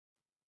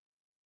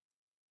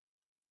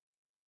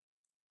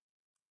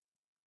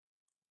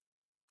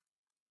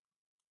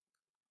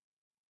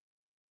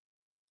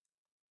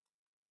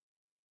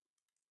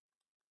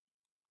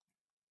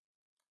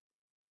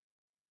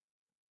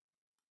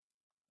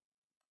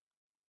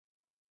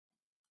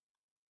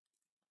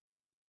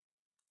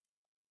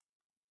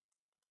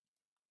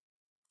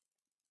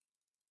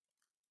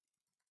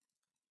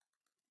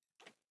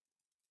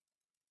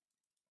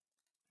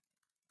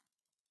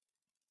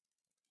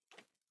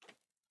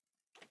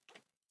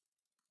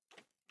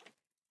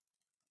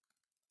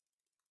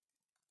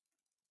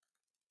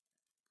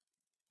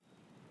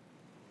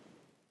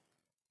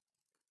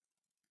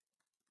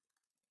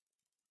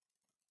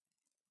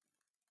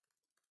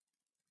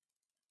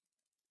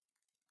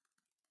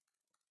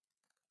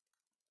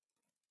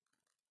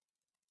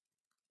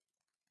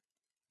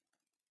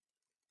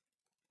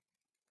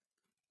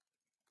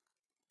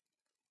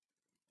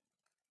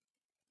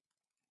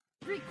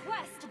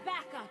Request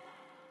backup!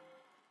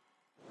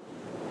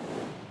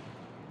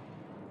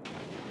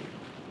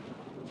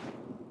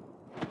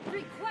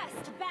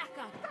 Request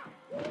backup!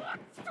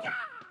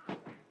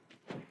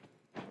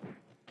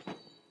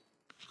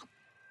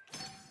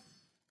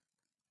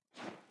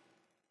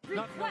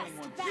 Not knowing Request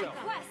oneself,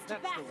 backup!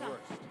 that's Backup! the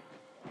worst.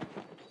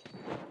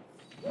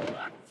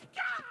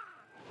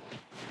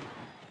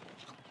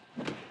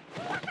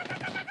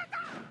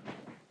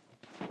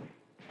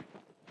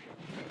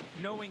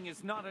 Knowing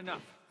is not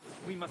enough.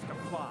 We must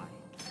apply.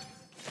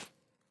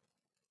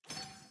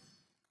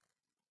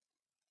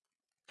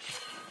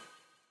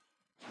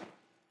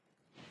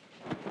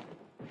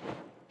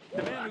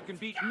 The man who can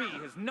beat me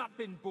has not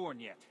been born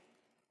yet.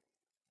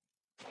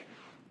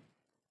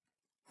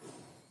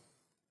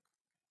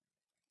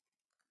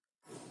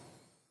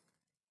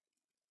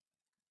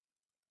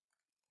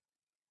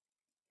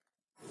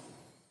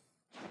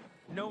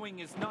 Knowing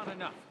is not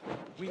enough.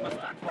 We must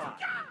apply.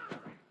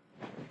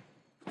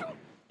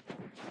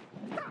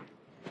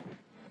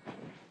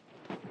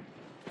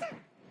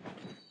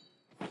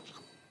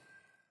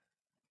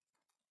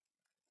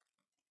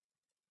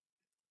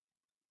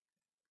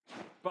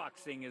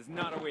 Boxing is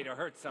not a way to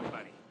hurt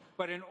somebody,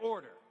 but an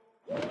order.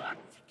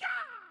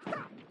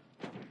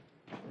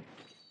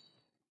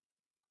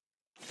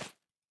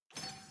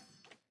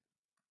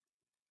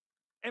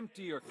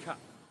 Empty your cup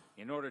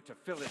in order to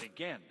fill it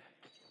again.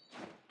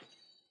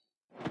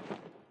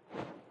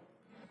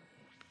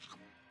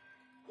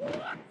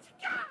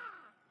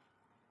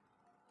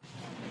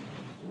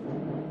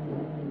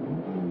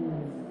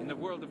 In the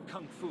world of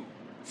Kung Fu,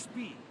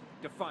 speed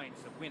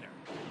defines the winner.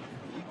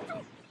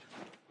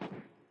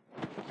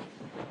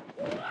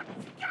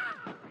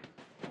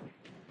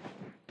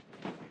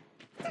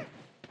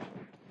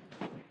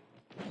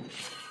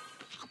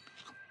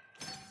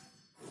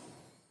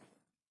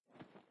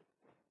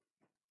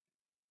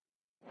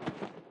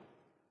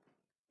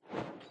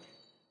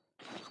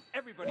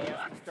 Everybody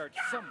has to start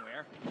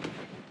somewhere.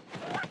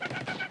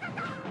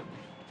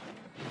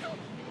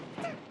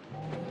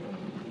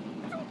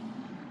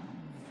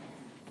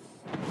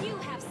 You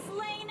have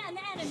slain an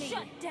enemy!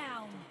 Shut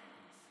down!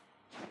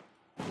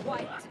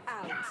 Wiped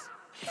out!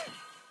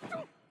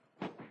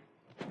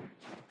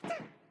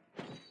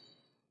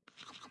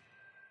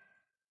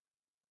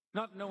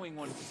 Not knowing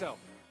oneself,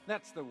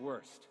 that's the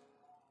worst.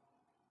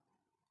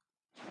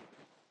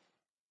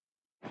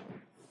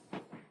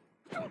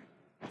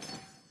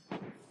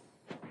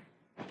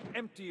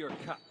 Empty your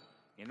cup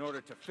in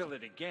order to fill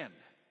it again.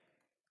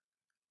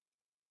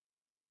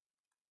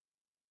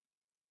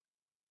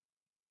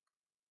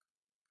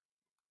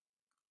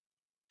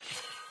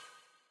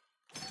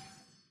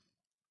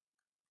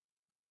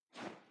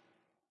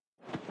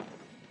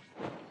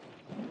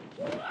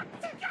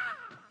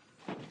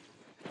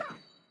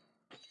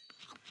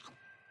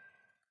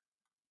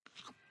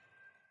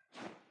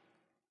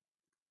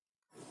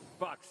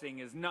 Boxing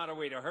is not a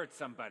way to hurt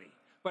somebody,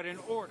 but an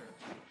order.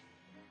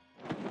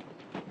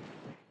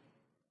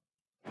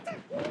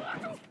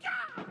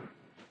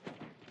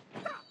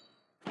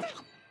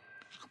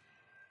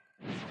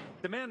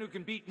 The man who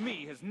can beat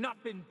me has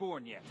not been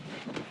born yet.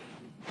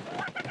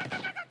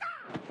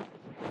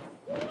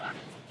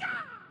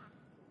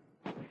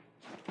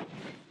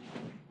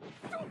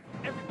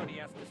 Everybody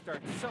has to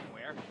start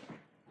somewhere.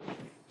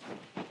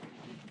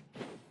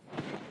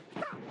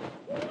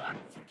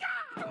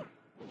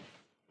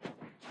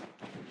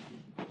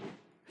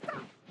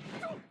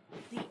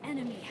 The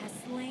enemy has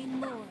slain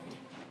Lord.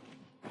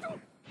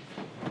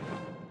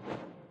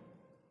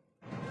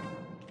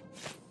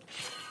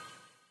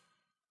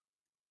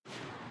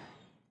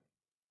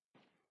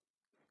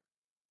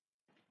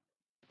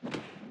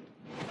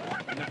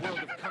 In the world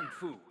of Kung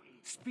Fu,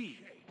 speed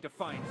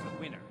defines the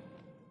winner.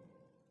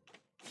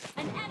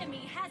 An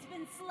enemy has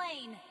been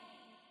slain!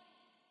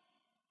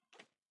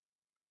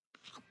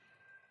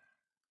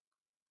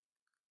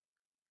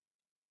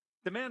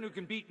 The man who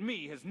can beat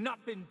me has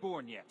not been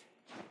born yet.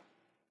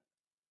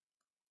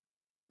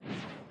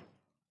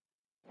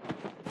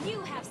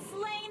 You have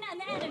slain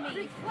an enemy!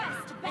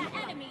 Request back!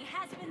 An enemy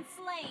has been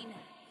slain!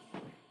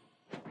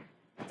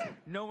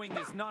 Knowing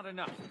is not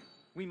enough.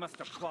 We must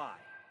apply.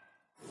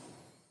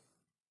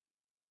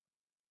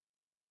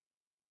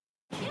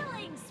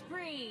 Killing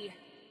spree!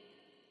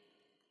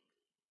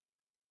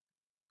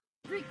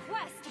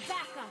 Request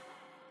backup!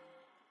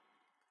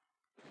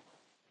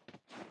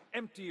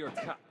 Empty your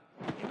cup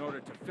in order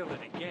to fill it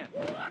again.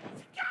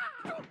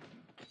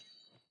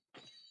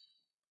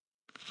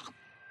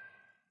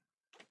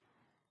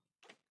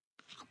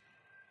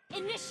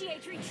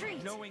 Initiate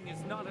retreat! Knowing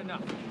is not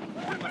enough.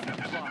 We must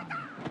apply.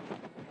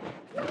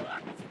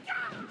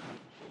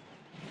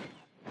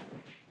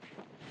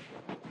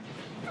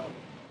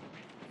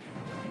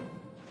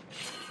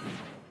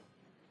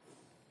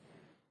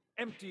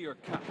 Empty your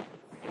cup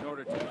in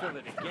order to fill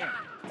it again.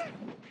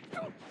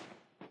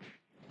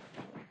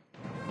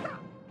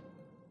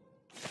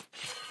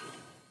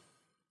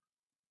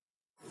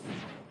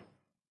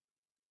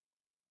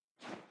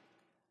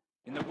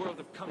 In the world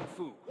of Kung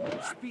Fu,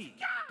 speed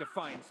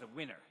defines the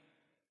winner.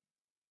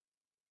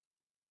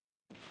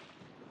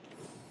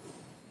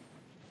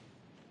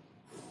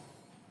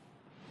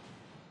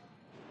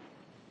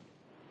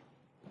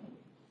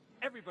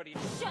 Everybody...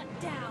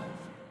 Shut down!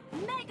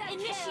 Mega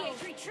Initiate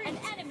kill! retreat! An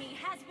enemy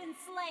has been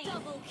slain!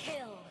 Double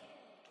kill!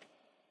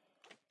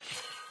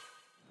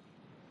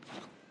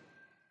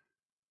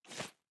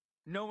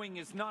 Knowing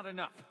is not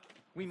enough.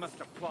 We must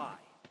apply.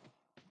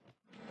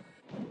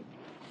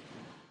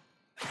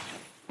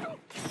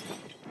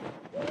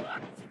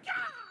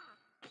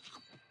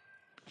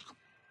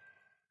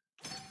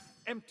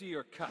 Empty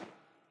your cup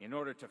in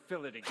order to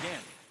fill it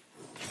again.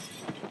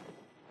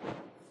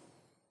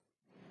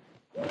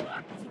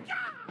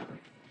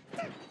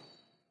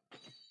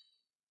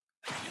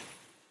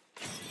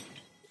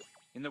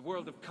 In the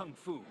world of Kung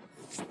Fu,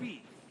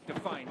 speed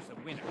defines the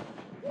winner.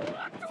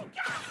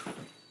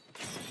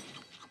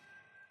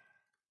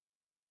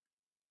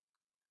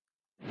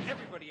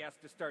 Everybody has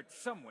to start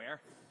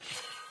somewhere.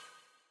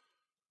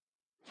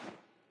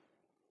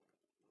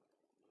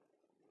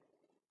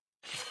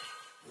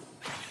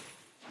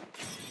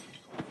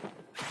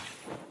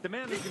 The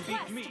man who can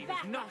beat me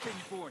has not been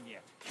born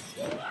yet.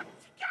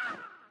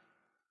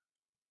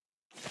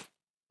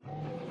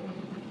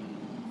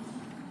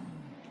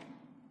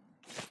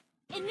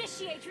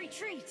 Initiate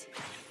retreat!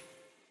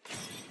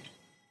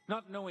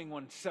 Not knowing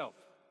oneself,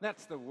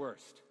 that's the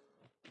worst.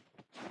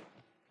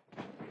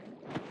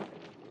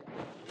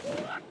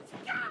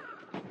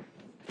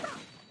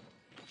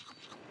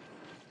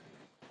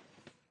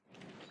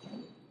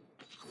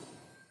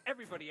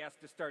 Everybody has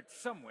to start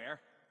somewhere.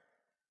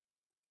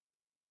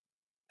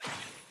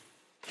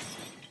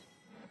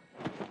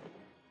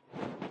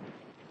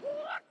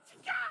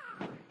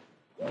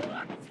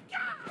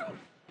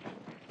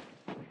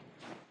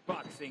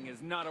 Boxing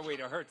is not a way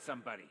to hurt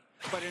somebody,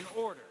 but in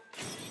order.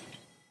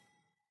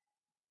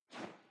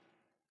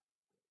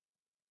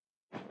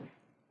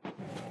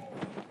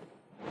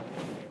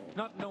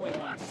 Not knowing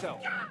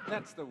oneself,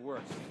 that's the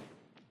worst.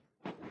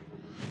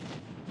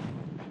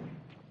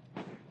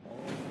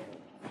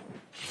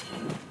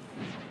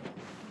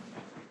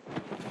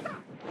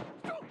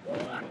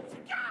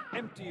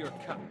 Empty your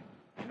cup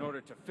in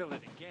order to fill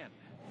it again.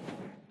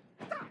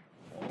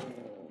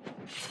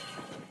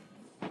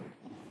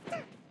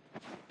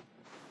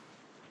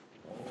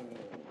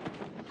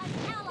 An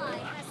ally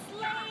has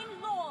slain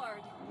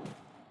Lord!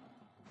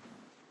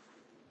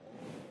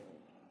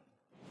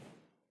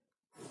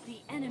 The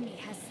enemy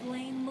has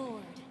slain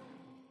Lord.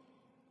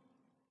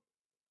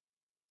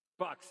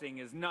 Boxing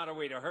is not a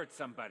way to hurt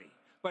somebody,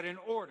 but in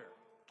order.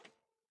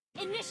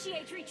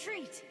 Initiate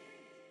retreat!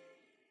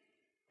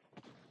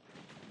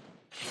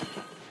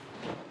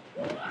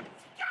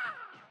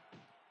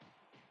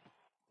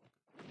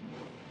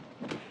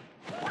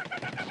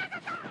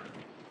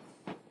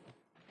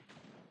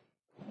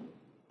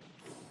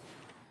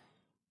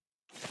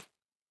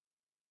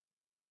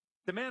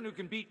 The man who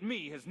can beat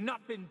me has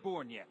not been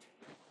born yet.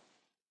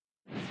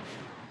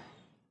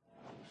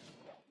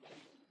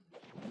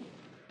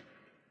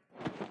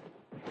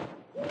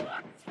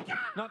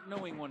 Not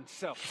knowing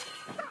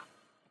oneself.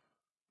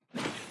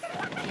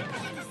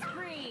 Killing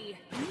spree!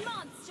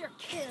 Monster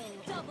kill!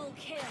 Double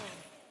kill!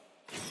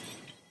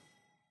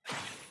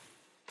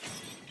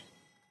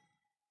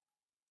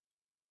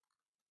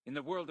 In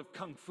the world of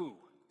Kung Fu,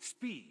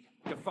 speed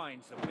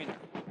defines the winner.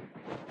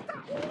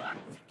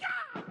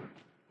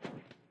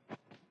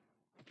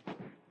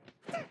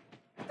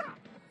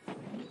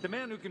 The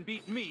man who can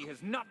beat me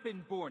has not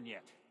been born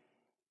yet.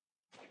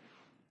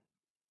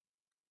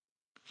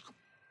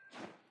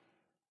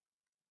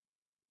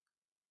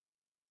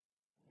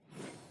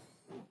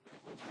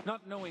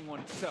 Not knowing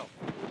oneself,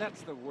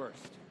 that's the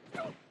worst.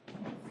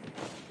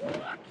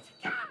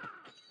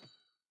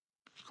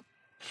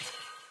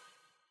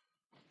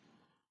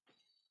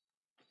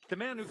 The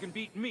man who can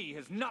beat me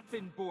has not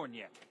been born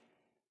yet.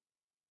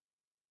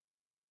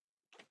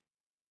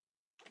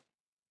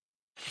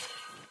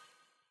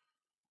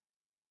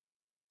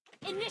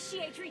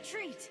 Initiate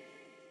retreat!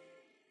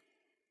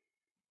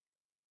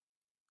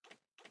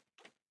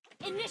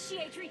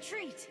 Initiate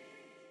retreat!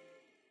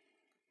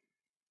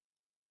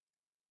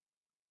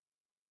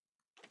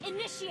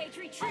 Initiate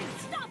retreat!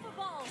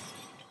 Unstoppable!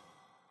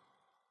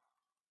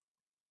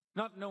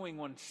 Not knowing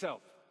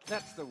oneself,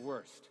 that's the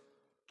worst.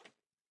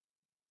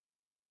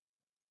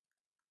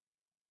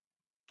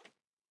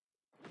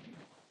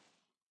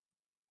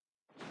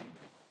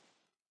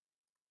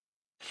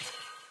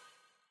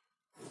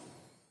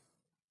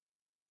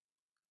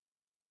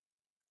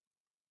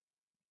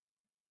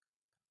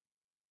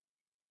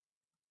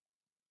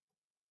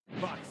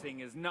 Boxing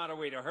is not a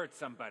way to hurt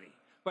somebody,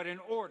 but in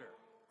order.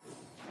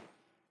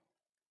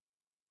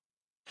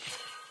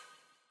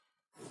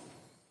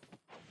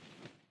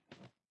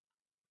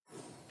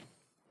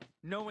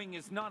 Knowing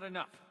is not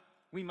enough.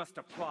 We must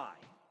apply.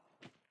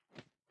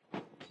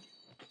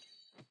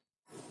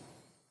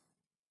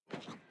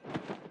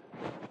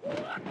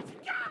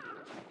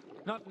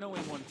 Not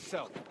knowing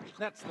oneself,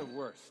 that's the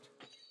worst.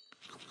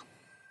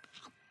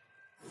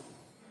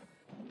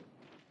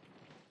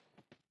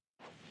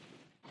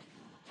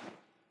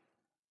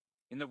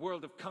 In the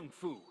world of Kung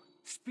Fu,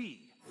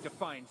 speed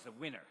defines the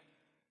winner.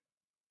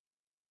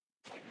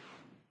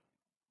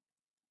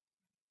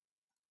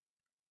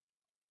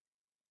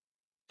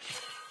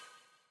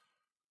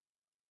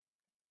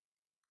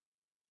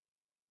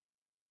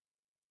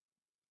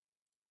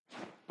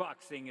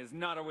 Boxing is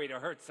not a way to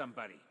hurt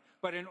somebody,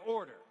 but an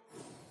order.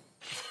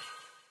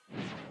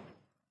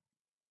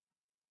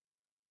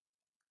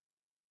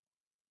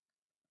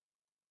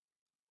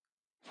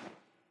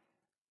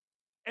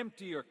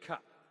 Empty your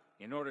cup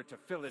in order to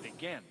fill it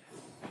again.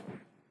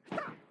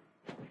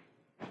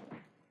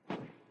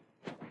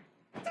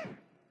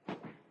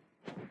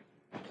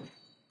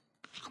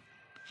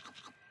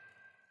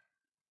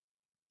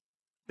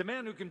 The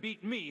man who can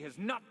beat me has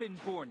not been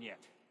born yet.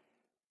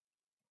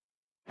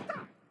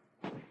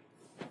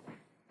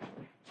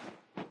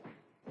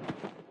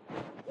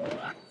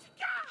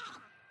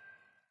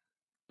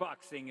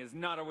 Boxing is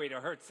not a way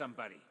to hurt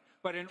somebody,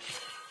 but an...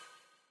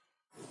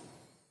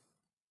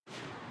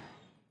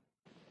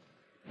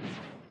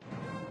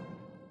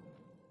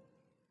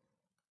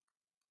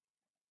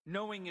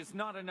 Knowing is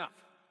not enough.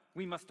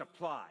 We must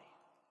apply.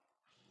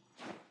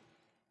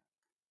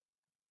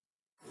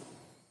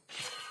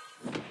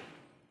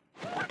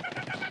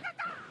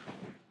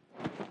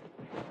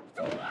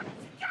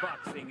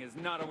 Boxing is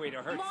not a way to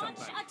hurt Launch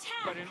somebody,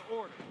 attack! but an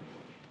order.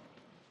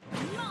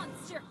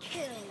 Monster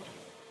kill!